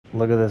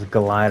Look at this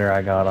glider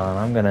I got on.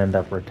 I'm gonna end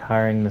up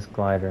retiring this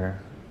glider.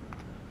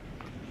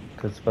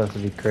 Cause it's supposed to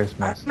be I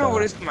Christmas don't know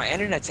what stuff. is with my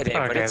internet today,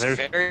 but Okay, it's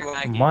very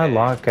laggy, My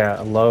man.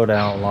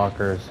 loadout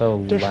locker is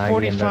so there's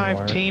laggy and doesn't 45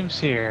 work. teams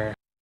here.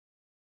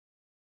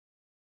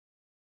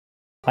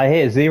 I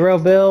hit 0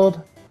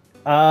 build.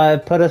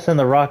 Put us in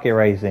the rocket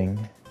racing.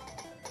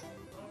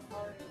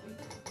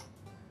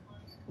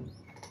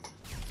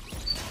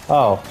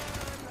 Oh,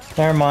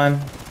 never mind.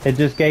 It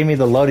just gave me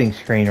the loading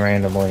screen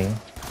randomly.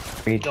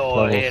 Reach Go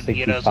level ahead and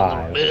get us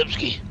a little 65.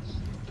 Dubsky.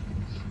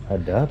 A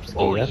Dubsky,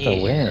 Oh that's a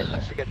yeah, win. I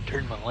forgot to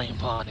turn my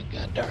lamp on. It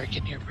got dark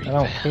in here I pretty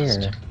don't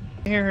fast. care.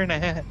 Staring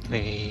at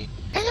me.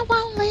 I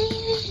won't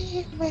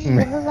leave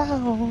me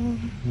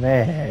alone.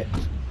 Man.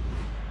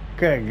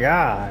 Good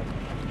God.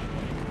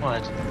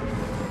 What?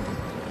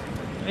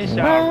 It's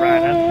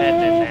alright, I'm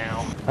petting it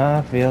now.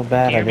 I feel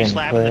bad I Can't be didn't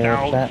slapping the clip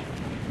dog. that.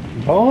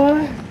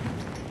 Boy!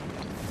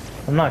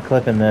 I'm not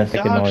clipping this.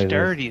 Making Dog's noises.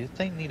 dirty. This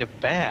thing need a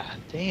bath.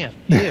 Damn.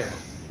 Ew.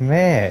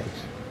 Man.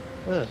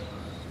 Ugh.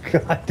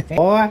 God damn.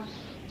 Boy!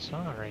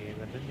 Sorry,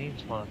 but it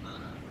needs one.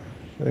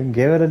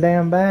 Give it a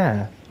damn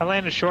bath. I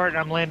landed short.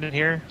 I'm landing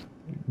here.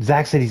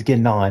 Zach said he's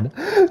getting on.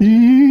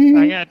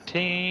 I got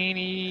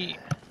teeny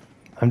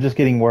I'm just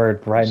getting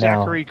word right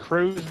Zachary now.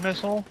 Cruise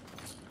missile.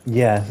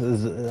 Yes,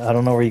 I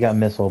don't know where you got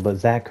missile, but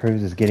Zach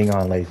Cruz is getting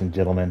on, ladies and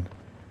gentlemen.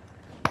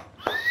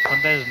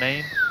 Wasn't that his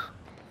name?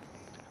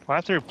 Well,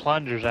 I threw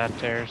plungers out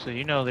there, so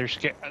you know there's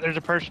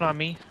a person on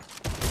me.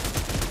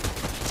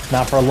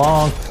 Not for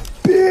long.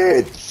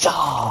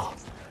 Bitch!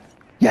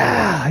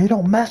 Yeah, you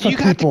don't mess with You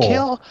got people. the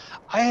kill.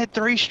 I had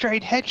 3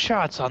 straight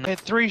headshots on. I had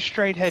 3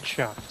 straight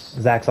headshots.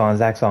 Zach's on,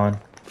 Zach's on.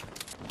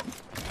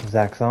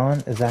 Zach's on,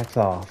 Zach's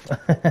off.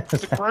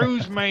 The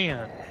Cruise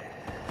man.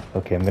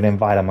 Okay, I'm gonna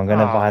invite him. I'm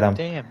gonna invite him.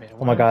 Damn it.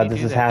 Oh my God,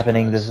 this is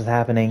happening. This is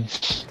happening.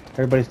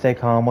 Everybody stay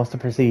calm. What's the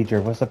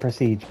procedure? What's the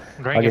procedure?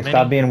 Okay,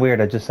 stop being weird.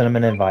 I just sent him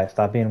an invite.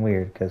 Stop being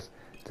weird, because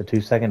it's a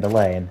 2-second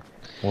delay, and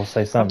we'll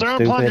say something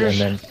stupid,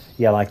 plungers. and then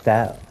yeah, like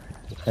that,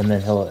 and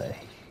then he'll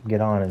get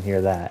on and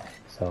hear that.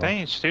 So That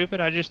ain't stupid.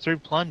 I just threw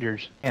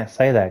plungers. can't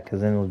say that, because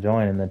then he'll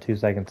join, and then 2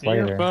 seconds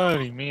later. You're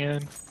funny,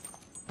 man.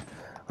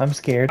 I'm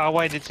scared. Oh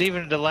wait, it's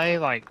even a delay.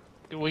 Like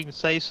we can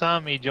say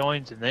something, he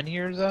joins and then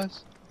hears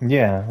us.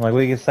 Yeah, like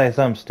we could say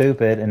something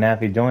stupid, and now if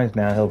he joins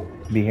now, he'll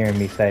be hearing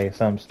me say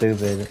something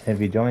stupid. If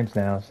he joins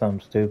now, something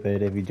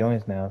stupid. If he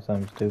joins now,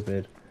 something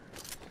stupid.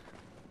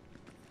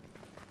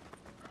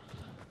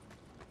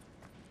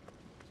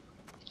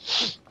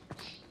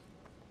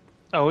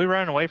 Oh, we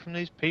running away from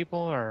these people,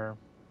 or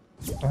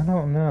I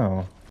don't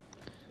know.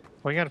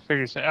 we gotta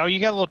figure this out. Oh, you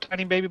got little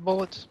tiny baby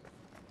bullets.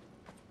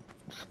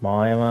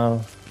 Small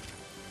ammo.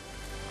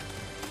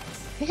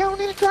 You don't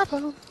need a drop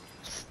them.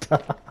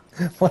 Stop.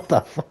 What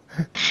the fuck?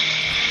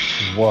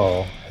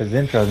 Whoa, his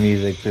intro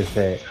music just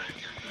hit.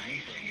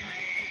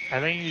 I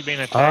think he's being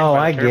attacked Oh,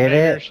 by I a get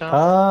Terminator or it. something.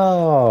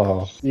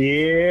 Oh.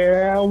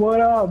 Yeah, what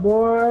up,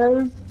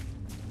 boys?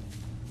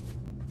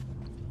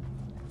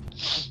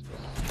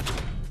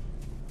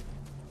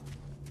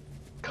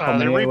 They're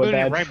Coming in with rebooting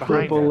that it right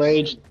behind Triple us.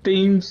 H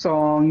theme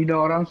song, you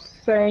know what I'm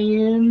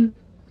saying?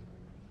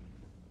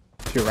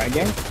 To your right,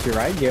 gang. To your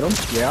right, get him.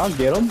 Yeah,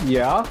 get him.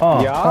 Yeah,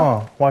 Oh, yeah.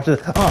 oh, watch this.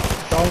 Oh.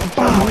 Show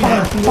him who he's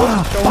messing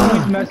with. Show him who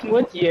he's messing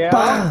with.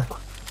 Yeah.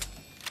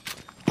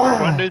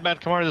 One dude's about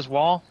to come over this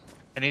wall,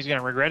 and he's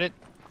gonna regret it.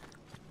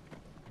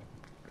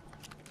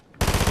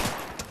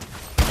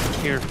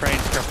 Here's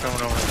Frank's truck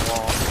coming over the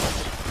wall.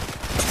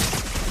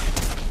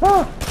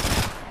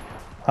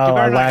 Oh,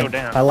 better not go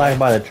down. I lagged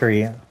by the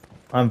tree.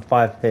 I'm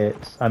 5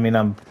 hits. I mean,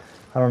 I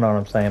don't know what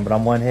I'm saying, but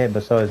I'm 1 hit,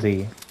 but so is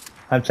he.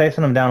 I'm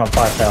chasing him down on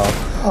 5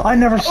 health. I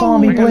never saw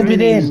him. He blended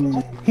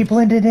in. He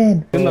blended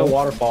in. In the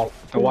waterfall.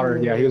 The water.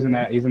 Yeah, he was in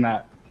that. He's in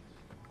that.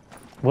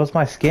 Was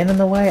my skin in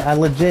the way? I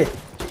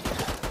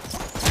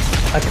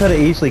could have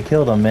easily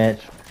killed him, Mitch.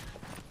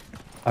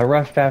 I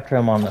rushed after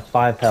him on the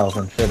 5 health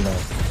and shouldn't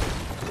have.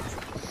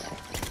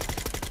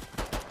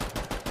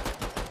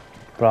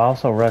 But I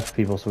also rushed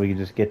people so we could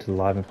just get to the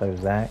live and play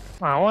with Zach.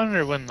 I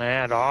wonder when they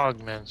add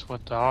augments,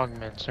 what the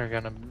augments are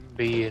gonna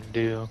be and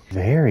do.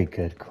 Very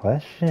good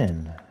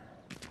question.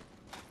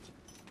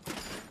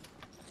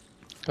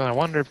 Cause I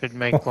wonder if it'd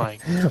make like.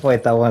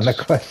 Wait, that wasn't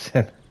a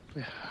question.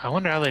 I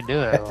wonder how they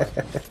do that.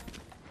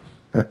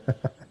 Like,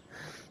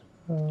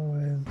 Oh,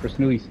 man. For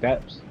Snooty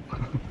Steps.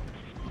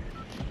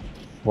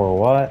 For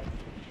what?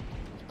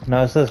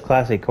 No, it says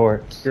classic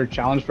courts. Your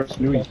challenge for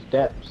Snooty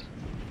Steps.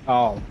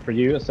 Oh, for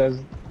you it says.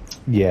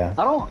 Yeah.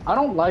 I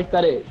don't like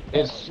that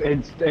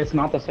it's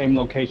not the same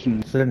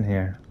location. Sit in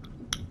here.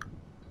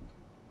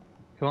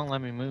 he won't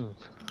let me move.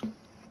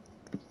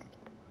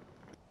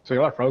 So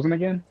you are frozen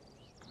again?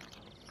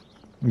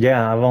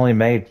 Yeah, I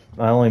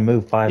only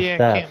moved 5 Yeah, I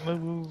steps. can't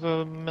move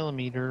a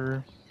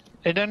millimeter.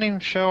 It doesn't even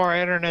show our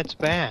internet's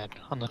bad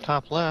on the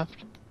top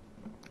left.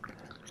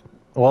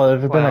 Well,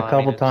 there's been Well, a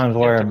couple it's times got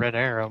where the red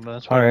arrow, but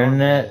that's what our it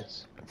normally internet,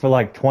 is. for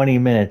like 20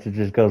 minutes, it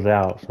just goes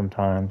out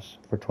sometimes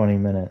for 20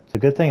 minutes. The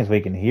good thing is we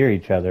can hear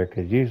each other,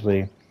 because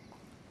usually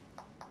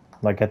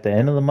Like at the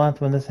end of the month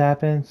when this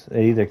happens,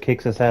 it either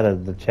kicks us out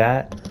of the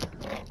chat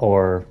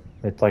or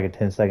it's like a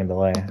 10-second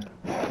delay.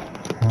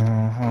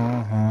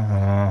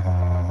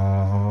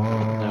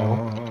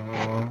 No.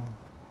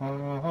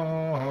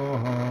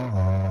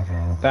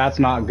 That's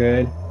not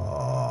good.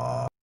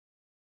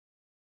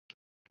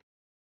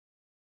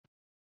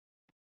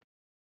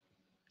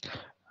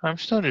 I'm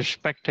still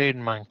just spectating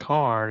my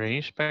card. Are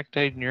you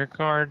spectating your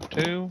card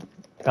too?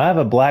 I have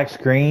a black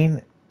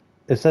screen.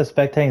 It says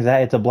spectating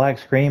that. It's a black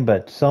screen,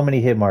 but so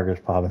many hit markers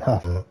popping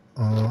up. No,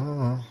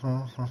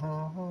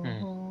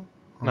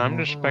 I'm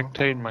just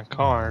spectating my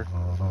card.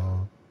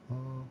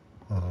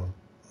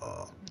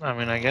 I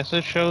mean, I guess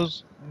it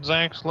shows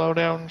Zach's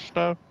loadout and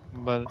stuff,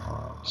 but it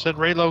said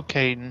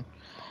relocating.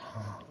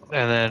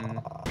 And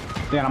then...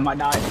 Damn, I might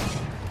die.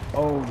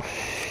 Oh,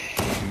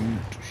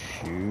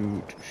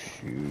 shoot.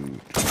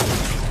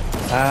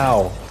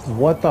 Ow.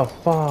 What the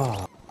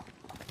fuck?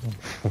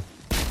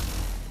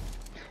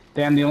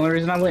 Damn, the only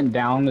reason I went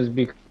down is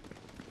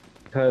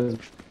because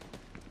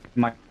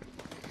my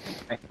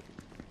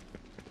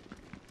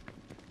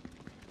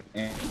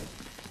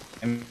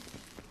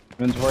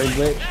inventory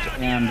glitched,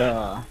 and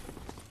I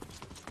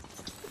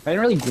didn't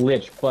really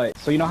glitch, but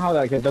so you know how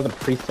like it does a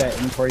preset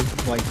inventory,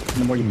 like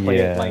the more you play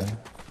it, like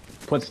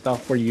put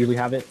stuff where you usually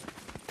have it.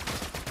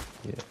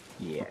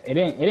 Yeah, it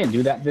didn't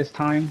do that this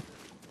time,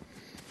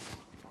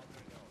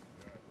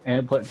 and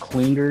it put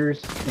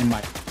clingers in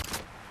my.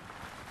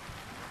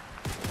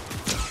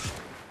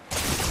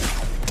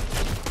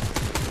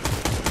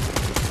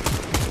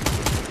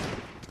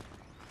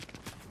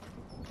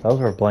 Those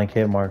were blank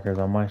hit markers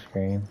on my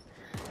screen.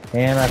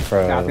 And I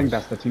froze. I think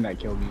that's the team that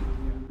killed me.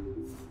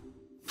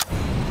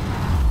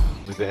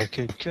 Be back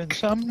again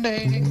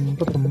someday.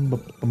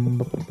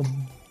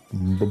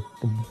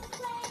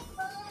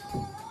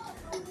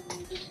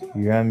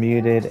 You're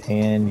unmuted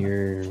and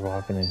you're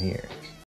walking in here.